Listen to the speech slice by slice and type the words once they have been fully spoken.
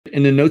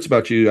In the notes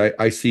about you,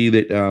 I see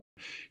that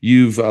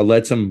you've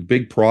led some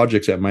big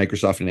projects at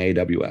Microsoft and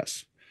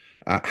AWS.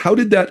 How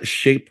did that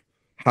shape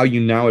how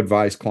you now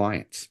advise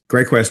clients?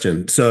 Great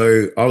question.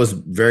 So I was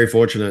very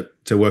fortunate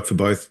to work for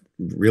both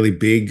really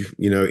big,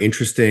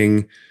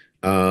 interesting,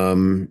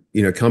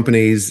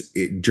 companies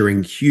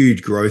during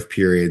huge growth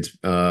periods.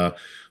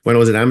 When I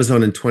was at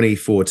Amazon in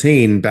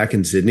 2014, back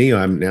in Sydney,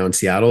 I'm now in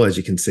Seattle, as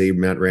you can see,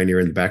 Mount Rainier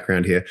in the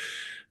background here.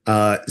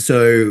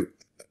 So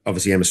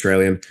obviously I'm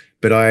Australian,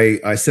 but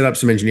I set up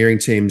some engineering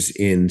teams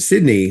in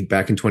Sydney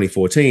back in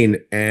 2014.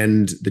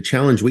 And the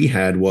challenge we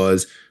had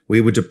was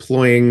we were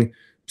deploying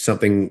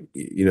something,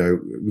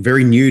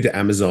 very new to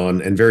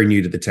Amazon and very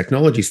new to the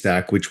technology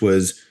stack, which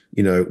was,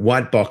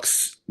 white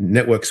box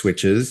network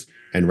switches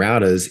and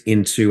routers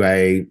into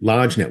a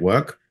large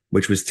network,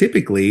 which was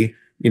typically,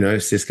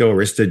 Cisco,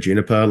 Arista,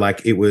 Juniper,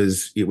 like it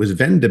was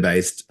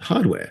vendor-based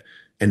hardware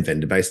and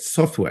vendor-based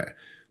software.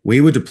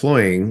 We were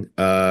deploying,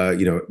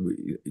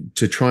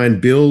 to try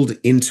and build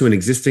into an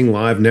existing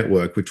live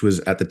network, which was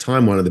at the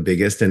time one of the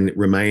biggest and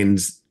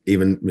remains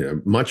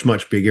even, much,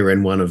 much bigger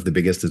and one of the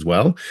biggest as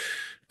well,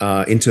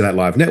 into that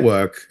live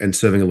network and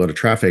serving a lot of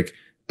traffic,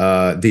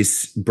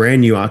 this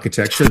brand new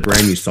architecture,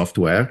 brand new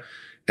software.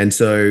 And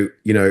so,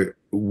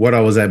 what I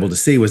was able to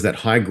see was that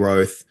high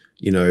growth,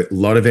 a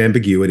lot of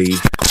ambiguity,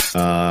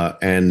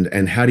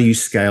 and how do you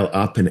scale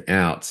up and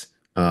out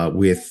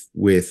with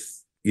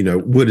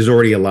what is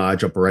already a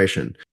large operation.